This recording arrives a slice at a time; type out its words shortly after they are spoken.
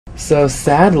So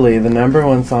sadly, the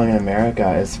 #1 song in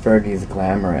America is Fergie's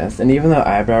Glamorous, and even though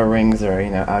eyebrow rings are,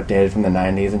 outdated from the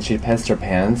 90s and she pissed her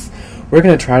pants, we're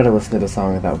gonna try to listen to the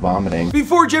song without vomiting.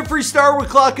 Before Jeffree Star would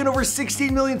clock in over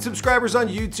 16 million subscribers on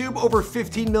YouTube, over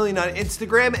 15 million on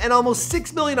Instagram, and almost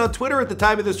 6 million on Twitter at the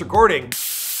time of this recording.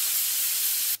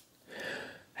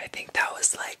 I think that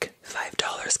was like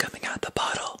 $5 coming out the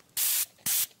bottle.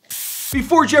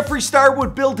 Before Jeffree Star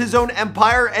would build his own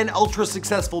empire and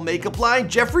ultra-successful makeup line,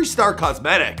 Jeffree Star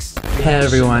Cosmetics. Hey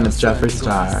everyone, it's Jeffree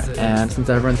Star, and since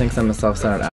everyone thinks I'm a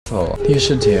self-centered asshole, you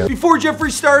should too. Before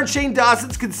Jeffree Star and Shane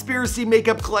Dawson's conspiracy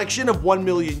makeup collection of 1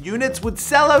 million units would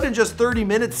sell out in just 30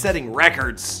 minutes, setting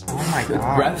records. Oh my god.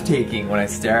 It's breathtaking when I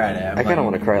stare at it. I kind of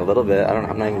want to cry a little bit.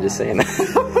 I'm not even just saying that.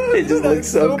 It just looks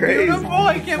so crazy. Beautiful.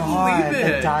 I can't believe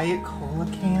it. The Diet Cola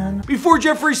can. Before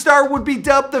Jeffree Star would be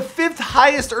dubbed the 5th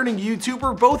highest earning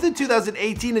YouTuber both in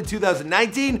 2018 and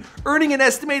 2019, earning an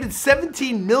estimated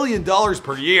 $17 million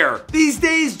per year. These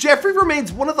days, Jeffree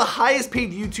remains one of the highest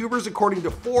paid YouTubers according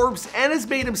to Forbes and has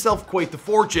made himself quite the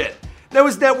fortune. Now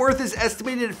his net worth is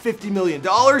estimated at $50 million,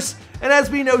 and as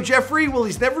we know Jeffree, well,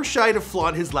 he's never shy to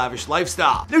flaunt his lavish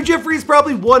lifestyle. Now Jeffree is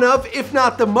probably one of, if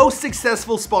not the most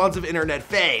successful spawns of internet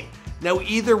fame. Now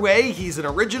either way, he's an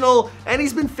original, and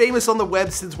he's been famous on the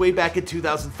web since way back in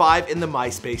 2005 in the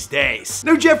MySpace days.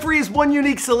 Now Jeffree is one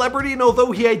unique celebrity, and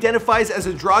although he identifies as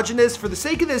androgynous, for the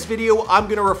sake of this video, I'm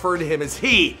gonna refer to him as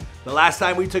he. The last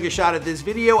time we took a shot at this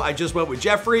video, I just went with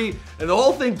Jeffree, and the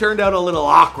whole thing turned out a little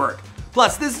awkward.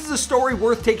 Plus, this is a story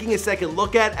worth taking a second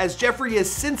look at, as Jeffree has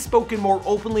since spoken more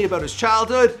openly about his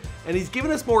childhood, and he's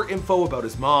given us more info about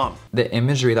his mom. The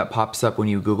imagery that pops up when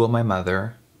you Google my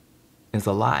mother is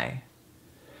a lie.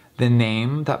 The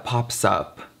name that pops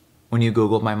up when you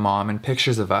Google my mom and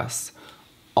pictures of us,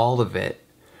 all of it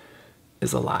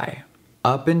is a lie.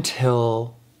 Up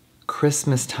until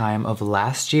Christmas time of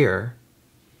last year,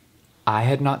 I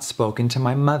had not spoken to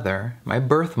my mother, my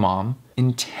birth mom,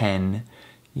 in 10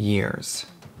 years.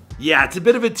 Yeah, it's a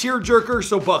bit of a tearjerker,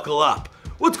 so buckle up.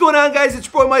 What's going on, guys?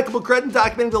 It's your boy Michael McCrudden,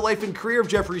 documenting the life and career of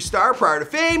Jeffree Star prior to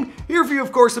fame, here for you,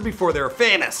 of course, and before they were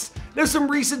famous. Now, some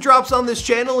recent drops on this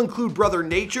channel include Brother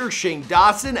Nature, Shane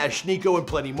Dawson, Ashniko, and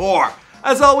plenty more.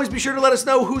 As always, be sure to let us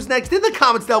know who's next in the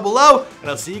comments down below, and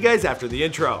I'll see you guys after the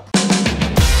intro.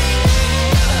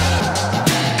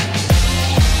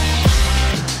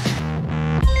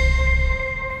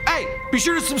 Hey, be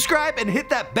sure to subscribe and hit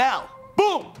that bell.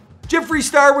 Boom! Jeffree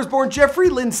Star was born Jeffrey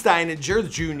Lynn Steininger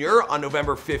Jr. on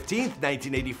November 15th,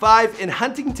 1985 in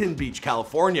Huntington Beach,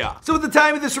 California. So at the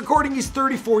time of this recording, he's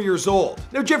 34 years old.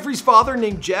 Now Jeffree's father,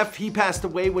 named Jeff, he passed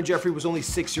away when Jeffree was only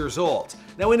 6 years old.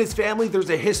 Now in his family, there's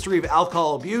a history of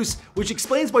alcohol abuse, which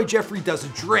explains why Jeffree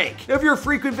doesn't drink. Now if you're a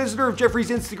frequent visitor of Jeffree's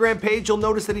Instagram page, you'll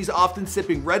notice that he's often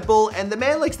sipping Red Bull, and the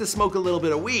man likes to smoke a little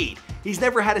bit of weed. He's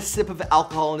never had a sip of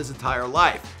alcohol in his entire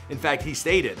life. In fact, he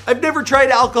stated, "I've never tried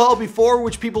alcohol before,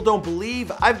 which people don't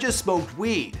believe. I've just smoked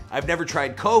weed. I've never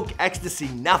tried coke, ecstasy,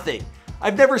 nothing.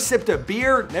 I've never sipped a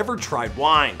beer, never tried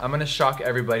wine." I'm gonna shock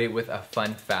everybody with a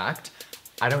fun fact.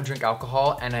 I don't drink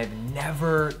alcohol and I've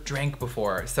never drank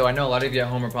before. So I know a lot of you at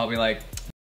home are probably like,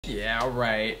 yeah,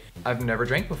 right. I've never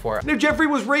drank before. Now Jeffree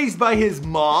was raised by his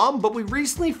mom, but we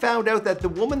recently found out that the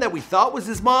woman that we thought was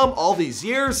his mom all these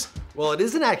years, well, it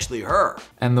isn't actually her.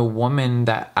 And the woman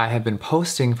that I have been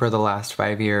posting for the last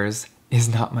 5 years is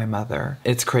not my mother.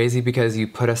 It's crazy because you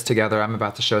put us together, I'm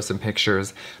about to show some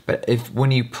pictures, but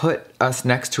when you put us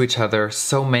next to each other,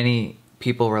 so many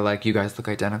people were like, you guys look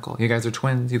identical. You guys are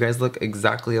twins. You guys look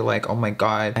exactly alike. Oh my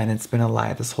God. And it's been a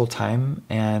lie this whole time.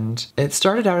 And it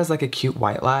started out as like a cute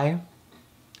white lie.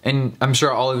 And I'm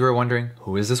sure all of you are wondering,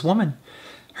 who is this woman?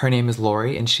 Her name is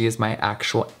Lori, and she is my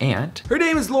actual aunt. Her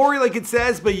name is Lori, like it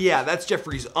says, but yeah, that's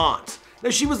Jeffree's aunt. Now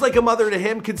she was like a mother to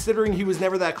him, considering he was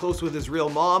never that close with his real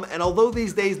mom, and although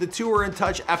these days the two are in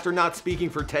touch after not speaking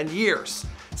for 10 years.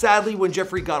 Sadly, when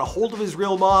Jeffree got a hold of his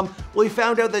real mom, well, he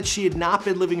found out that she had not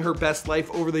been living her best life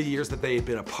over the years that they had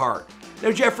been apart. Now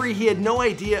Jeffree, he had no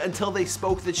idea until they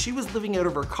spoke that she was living out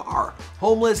of her car,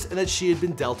 homeless, and that she had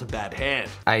been dealt a bad hand.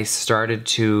 I started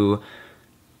to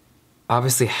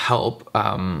obviously help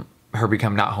her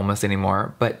become not homeless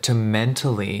anymore, but to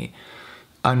mentally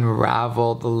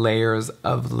unravel the layers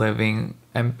of living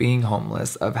and being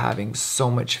homeless, of having so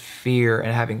much fear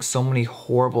and having so many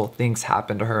horrible things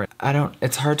happen to her.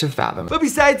 It's hard to fathom. But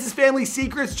besides his family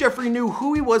secrets, Jeffree knew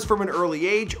who he was from an early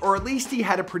age, or at least he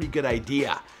had a pretty good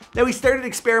idea. Now he started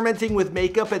experimenting with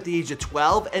makeup at the age of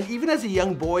 12, and even as a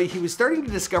young boy, he was starting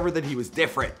to discover that he was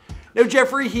different. Now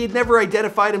Jeffree, he had never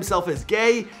identified himself as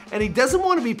gay, and he doesn't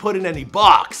want to be put in any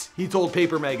box. He told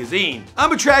Paper Magazine,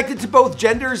 "I'm attracted to both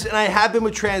genders and I have been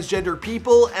with transgender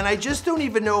people, and I just don't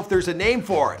even know if there's a name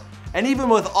for it. And even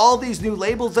with all these new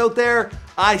labels out there,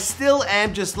 I still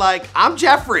am just like, I'm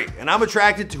Jeffree, and I'm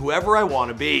attracted to whoever I want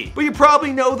to be." But you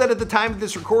probably know that at the time of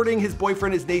this recording, his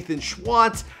boyfriend is Nathan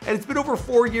Schwantz, and it's been over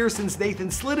 4 years since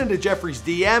Nathan slid into Jeffree's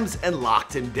DMs and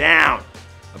locked him down.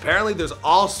 Apparently there's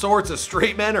all sorts of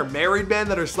straight men or married men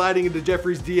that are sliding into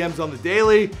Jeffree's DMs on the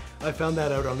daily. I found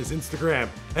that out on his Instagram.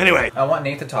 Anyway. I want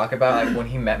Nate to talk about, like, when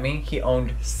he met me, he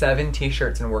owned 7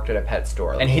 t-shirts and worked at a pet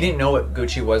store. And he didn't know what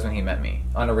Gucci was when he met me,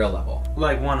 on a real level.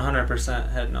 Like 100%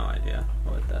 had no idea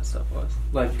what that stuff was.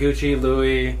 Like Gucci,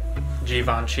 Louis,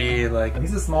 Givenchy, like...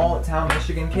 He's a small town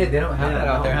Michigan kid. They don't have that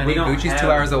out there, honey. We don't Gucci's have... 2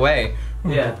 hours away.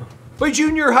 Yeah. By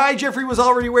junior high, Jeffree was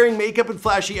already wearing makeup and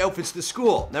flashy outfits to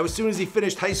school. Now, as soon as he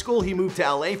finished high school, he moved to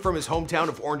LA from his hometown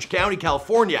of Orange County,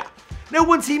 California. Now,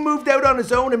 once he moved out on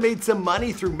his own and made some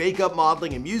money through makeup,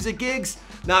 modeling, and music gigs,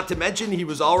 not to mention he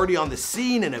was already on the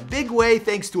scene in a big way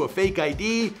thanks to a fake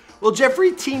ID, well,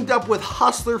 Jeffree teamed up with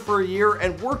Hustler for a year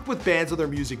and worked with bands on their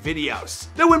music videos.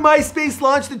 Now, when MySpace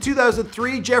launched in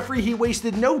 2003, Jeffree, he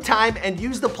wasted no time and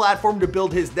used the platform to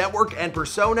build his network and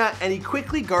persona, and he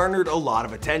quickly garnered a lot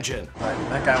of attention.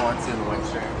 That guy wants you in the wing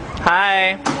stream.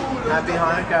 Hi. Happy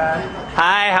Hanukkah.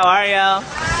 Hi, how are you?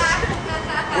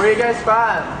 Where are you guys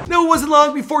from? No, it wasn't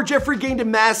long before Jeffree gained a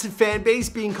massive fan base,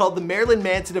 being called the Marilyn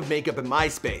Manson of makeup and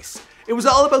MySpace. It was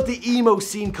all about the emo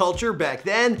scene culture back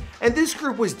then, and this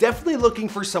group was definitely looking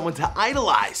for someone to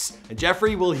idolize. And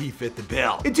Jeffree, well, he fit the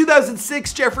bill. In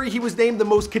 2006, Jeffree, he was named the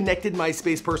most connected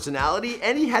MySpace personality,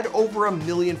 and he had over 1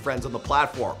 million friends on the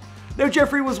platform. Now,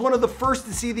 Jeffree was one of the first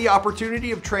to see the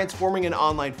opportunity of transforming an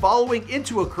online following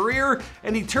into a career,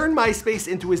 and he turned MySpace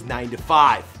into his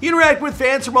 9-to-5. He interacted with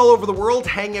fans from all over the world,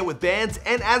 hang out with bands,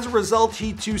 and as a result,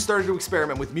 he too started to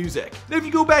experiment with music. Now, if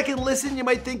you go back and listen, you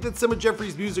might think that some of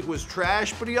Jeffree's music was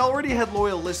trash, but he already had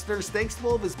loyal listeners thanks to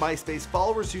all of his MySpace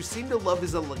followers who seemed to love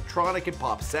his electronic and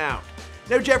pop sound.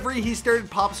 Now, Jeffree, he started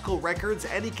Popsicle Records,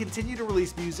 and he continued to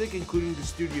release music, including the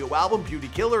studio album Beauty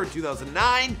Killer in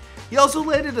 2009. He also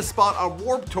landed a spot on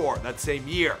Warped Tour that same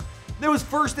year. Now, his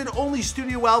first and only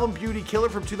studio album, Beauty Killer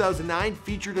from 2009,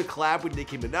 featured a collab with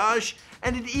Nicki Minaj,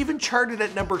 and it even charted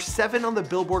at number 7 on the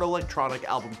Billboard Electronic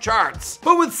Album charts.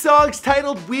 But with songs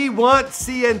titled We Want,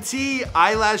 CNT,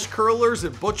 Eyelash Curlers,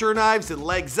 and Butcher Knives, and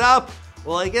Legs Up,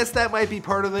 well, I guess that might be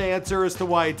part of the answer as to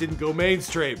why it didn't go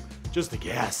mainstream. Just a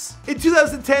guess. In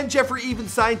 2010, Jeffree even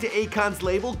signed to Akon's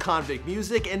label, Convict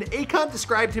Music, and Akon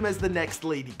described him as the next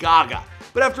Lady Gaga.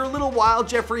 But after a little while,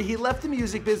 Jeffree, he left the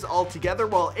music biz altogether,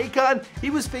 while Akon, he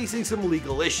was facing some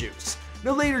legal issues.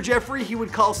 Now later, Jeffree, he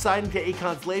would call signing to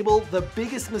Akon's label the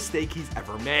biggest mistake he's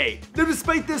ever made. Now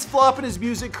despite this flop in his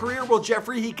music career, well,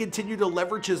 Jeffree, he continued to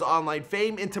leverage his online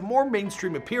fame into more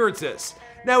mainstream appearances.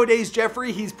 Nowadays,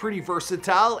 Jeffree, he's pretty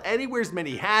versatile and he wears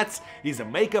many hats. He's a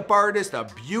makeup artist, a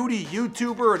beauty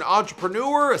YouTuber, an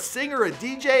entrepreneur, a singer, a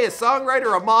DJ, a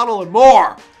songwriter, a model, and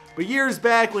more. But years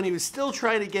back, when he was still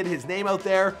trying to get his name out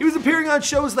there, he was appearing on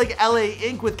shows like LA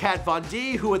Inc. with Kat Von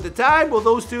D, who at the time, well,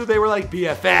 those two, they were like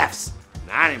BFFs.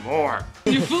 Not anymore.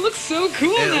 Your foot looks so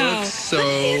cool now. It looks so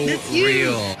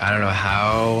real. I don't know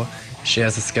how she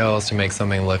has the skills to make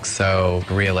something look so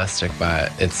realistic, but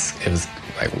it was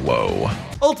like, whoa.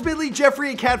 Ultimately, Jeffree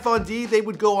and Kat Von D, they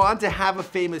would go on to have a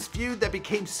famous feud that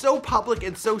became so public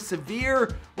and so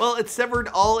severe, well, it severed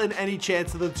all and any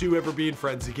chance of the two ever being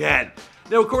friends again.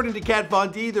 Now, according to Kat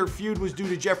Von D, their feud was due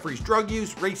to Jeffree's drug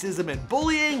use, racism, and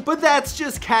bullying, but that's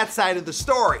just Kat's side of the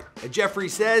story. And Jeffree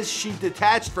says she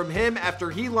detached from him after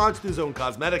he launched his own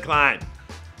cosmetic line.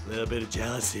 A little bit of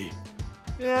jealousy.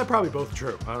 Yeah, probably both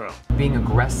true. I don't know. Being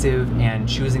aggressive and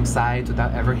choosing sides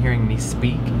without ever hearing me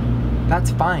speak,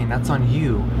 that's fine, that's on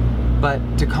you. But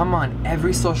to come on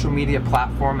every social media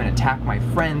platform and attack my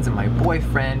friends and my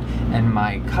boyfriend and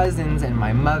my cousins and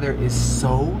my mother is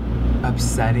so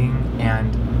upsetting,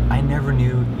 and I never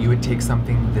knew you would take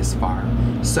something this far.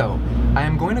 So I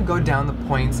am going to go down the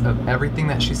points of everything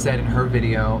that she said in her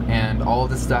video and all of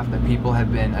the stuff that people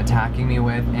have been attacking me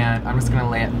with, and I'm just gonna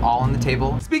lay it all on the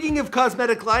table. Speaking of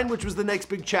cosmetic line, which was the next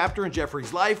big chapter in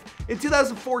Jeffree's life, in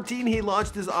 2014 he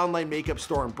launched his online makeup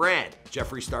store and brand,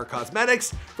 Jeffree Star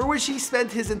Cosmetics, for which he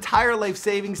spent his entire life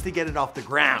savings to get it off the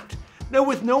ground. Now,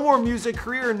 with no more music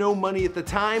career and no money at the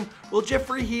time, well,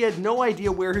 Jeffree, he had no idea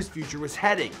where his future was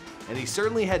heading. And he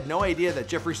certainly had no idea that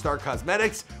Jeffree Star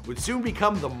Cosmetics would soon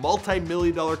become the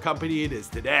multi-million-dollar company it is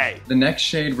today. The next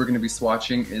shade we're going to be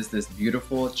swatching is this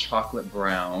beautiful chocolate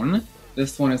brown.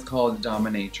 This one is called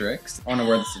Dominatrix. I want to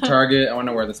wear this to Target. I want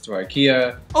to wear this to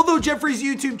IKEA. Although Jeffree's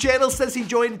YouTube channel says he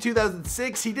joined in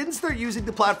 2006, he didn't start using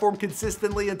the platform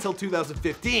consistently until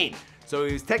 2015. So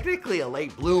he was technically a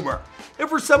late bloomer. And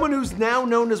for someone who's now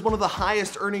known as one of the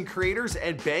highest earning creators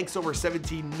and banks over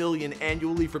 17 million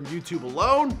annually from YouTube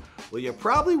alone, well, you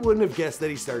probably wouldn't have guessed that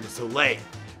he started so late.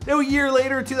 Now, a year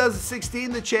later, in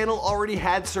 2016, the channel already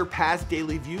had surpassed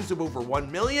daily views of over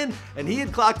 1 million, and he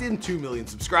had clocked in 2 million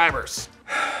subscribers.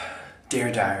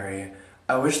 Dear Diary,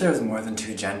 I wish there was more than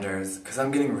 2 genders, because I'm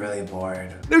getting really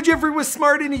bored. Now, Jeffree was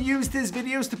smart and he used his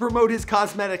videos to promote his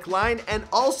cosmetic line and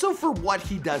also for what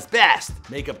he does best,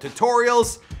 makeup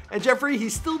tutorials. And Jeffree, he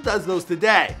still does those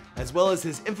today, as well as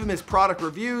his infamous product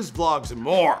reviews, vlogs, and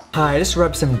more. Hi, I just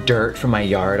rubbed some dirt from my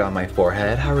yard on my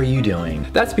forehead. How are you doing?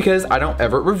 That's because I don't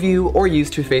ever review or use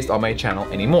toothpaste on my channel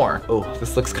anymore. Oh,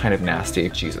 this looks kind of nasty.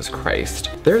 Jesus Christ.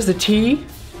 There's the tea.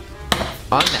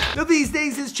 On that. Now these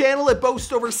days his channel, it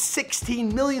boasts over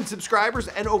 16 million subscribers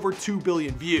and over 2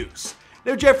 billion views.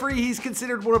 Now Jeffree, he's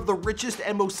considered one of the richest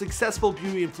and most successful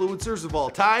beauty influencers of all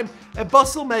time, and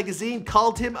Bustle magazine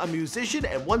called him a musician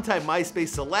and one-time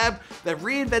MySpace celeb that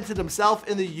reinvented himself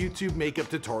in the YouTube makeup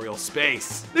tutorial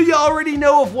space. Now you already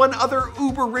know of one other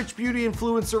uber rich beauty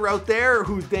influencer out there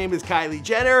whose name is Kylie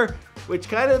Jenner, which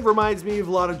kind of reminds me of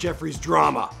a lot of Jeffree's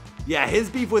drama. Yeah, his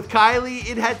beef with Kylie,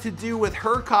 it had to do with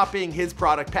her copying his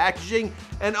product packaging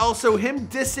and also him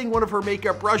dissing one of her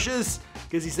makeup brushes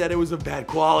because he said it was of bad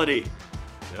quality.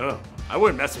 No, I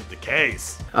wouldn't mess with the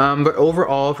case. But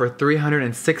overall, for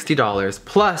 $360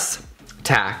 plus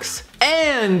tax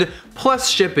and plus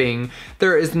shipping,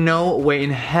 there is no way in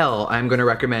hell I'm gonna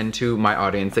recommend to my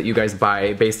audience that you guys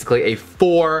buy basically a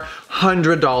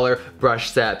 $400 brush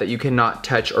set that you cannot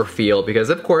touch or feel, because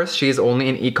of course she's only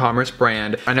an e-commerce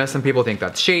brand. I know some people think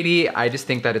that's shady. I just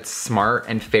think that it's smart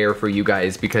and fair for you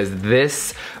guys, because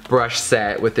this brush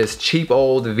set with this cheap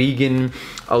old vegan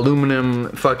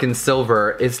aluminum fucking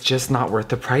silver is just not worth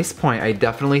the price point. I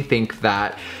definitely think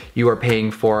that you are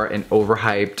paying for an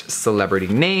overhyped celebrity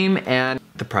name and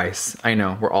the price. I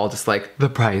know, we're all just like, the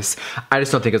price. I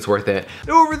just don't think it's worth it.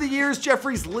 Now, over the years,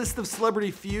 Jeffree's list of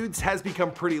celebrity feuds has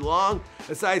become pretty long.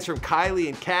 Aside from Kylie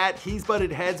and Kat, he's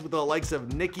butted heads with the likes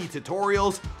of Nikki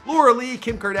Tutorials, Laura Lee,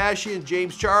 Kim Kardashian,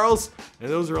 James Charles, and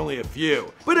those are only a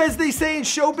few. But as they say in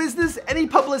show business, any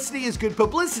publicity is good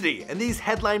publicity, and these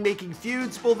headline-making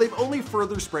feuds, well, they've only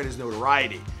further spread his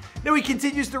notoriety. Now he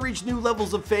continues to reach new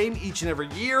levels of fame each and every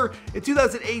year. In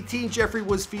 2018, Jeffree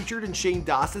was featured in Shane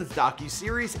Dawson's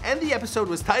docu-series, and the episode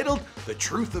was titled The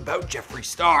Truth About Jeffree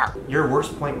Star. Your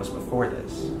worst point was before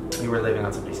this. You were living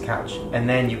on somebody's couch, and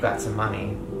then you got some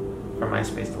money from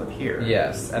MySpace to live here.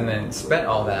 Yes, and then spent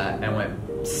all that and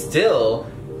went, still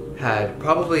had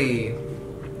probably,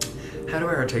 how do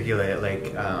I articulate it,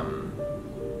 like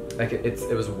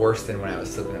it was worse than when I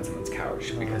was sleeping on someone's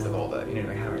couch because of all the, you know,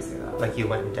 like, how do I say that? Like you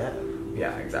went in debt.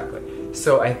 Yeah, exactly.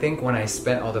 So I think when I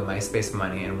spent all the MySpace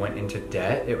money and went into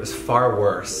debt, it was far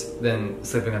worse than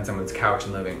sleeping on someone's couch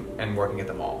and living and working at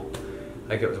the mall.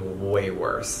 Like, it was way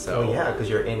worse. So oh yeah, because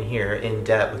you're in here in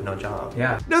debt with no job.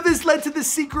 Yeah. Now this led to The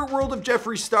Secret World of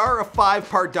Jeffree Star, a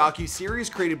 5-part docu-series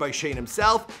created by Shane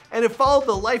himself, and it followed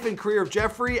the life and career of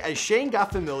Jeffree as Shane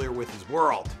got familiar with his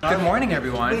world. Good morning,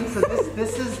 everyone. So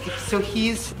this is, so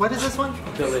he's, what is this one?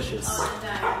 Delicious.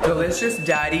 Delicious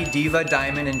Daddy, Diva,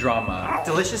 Diamond, and Drama.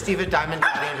 Delicious Diva, Diamond,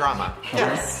 Daddy, and Drama.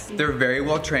 Yes. They're very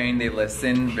well trained. They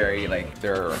listen very, like,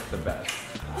 they're the best.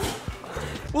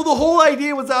 Well, the whole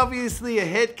idea was obviously a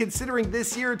hit, considering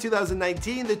this year in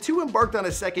 2019, the two embarked on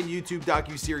a second YouTube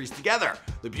docu-series together,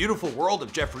 The Beautiful World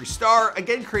of Jeffree Star,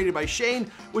 again created by Shane,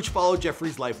 which followed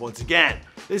Jeffree's life once again.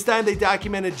 This time they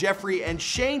documented Jeffree and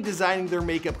Shane designing their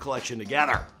makeup collection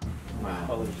together.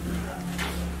 Wow.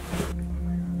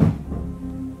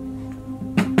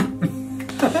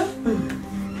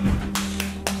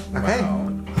 Okay.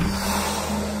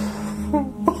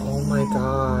 Oh my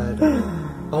god.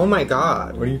 Oh my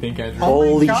god. What do you think, Andrew?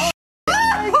 Holy shit. Oh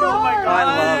my god!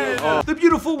 I love it. The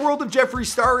Beautiful World of Jeffree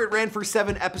Star, it ran for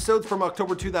 7 episodes from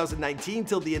October 2019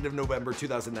 till the end of November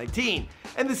 2019.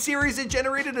 And the series, it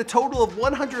generated a total of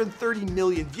 130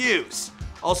 million views.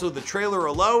 Also, the trailer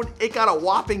alone, it got a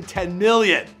whopping 10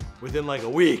 million within like a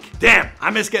week. Damn,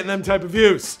 I miss getting them type of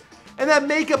views. And that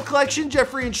makeup collection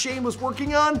Jeffree and Shane was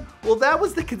working on, well, that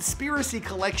was the Conspiracy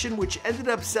Collection, which ended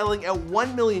up selling at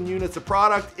 1 million units of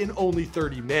product in only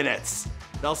 30 minutes.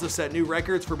 It also set new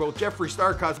records for both Jeffree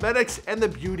Star Cosmetics and the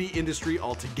beauty industry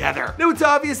altogether. Now, it's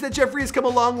obvious that Jeffree has come a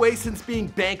long way since being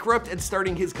bankrupt and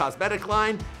starting his cosmetic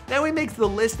line. Now he makes the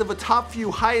list of a top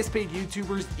few highest paid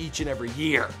YouTubers each and every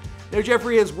year. Now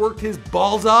Jeffree has worked his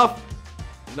balls off,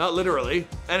 not literally.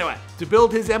 Anyway, to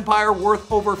build his empire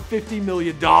worth over $50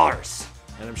 million.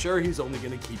 And I'm sure he's only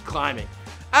gonna keep climbing.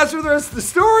 As for the rest of the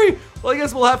story, well, I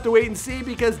guess we'll have to wait and see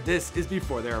because this is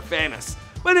Before They Were Famous.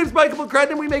 My name's Michael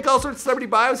McCrudden, and we make all sorts of celebrity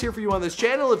bios here for you on this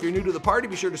channel. If you're new to the party,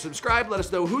 be sure to subscribe. Let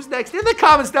us know who's next in the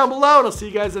comments down below, and I'll see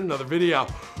you guys in another video.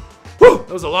 Whew, that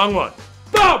was a long one.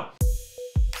 Boom!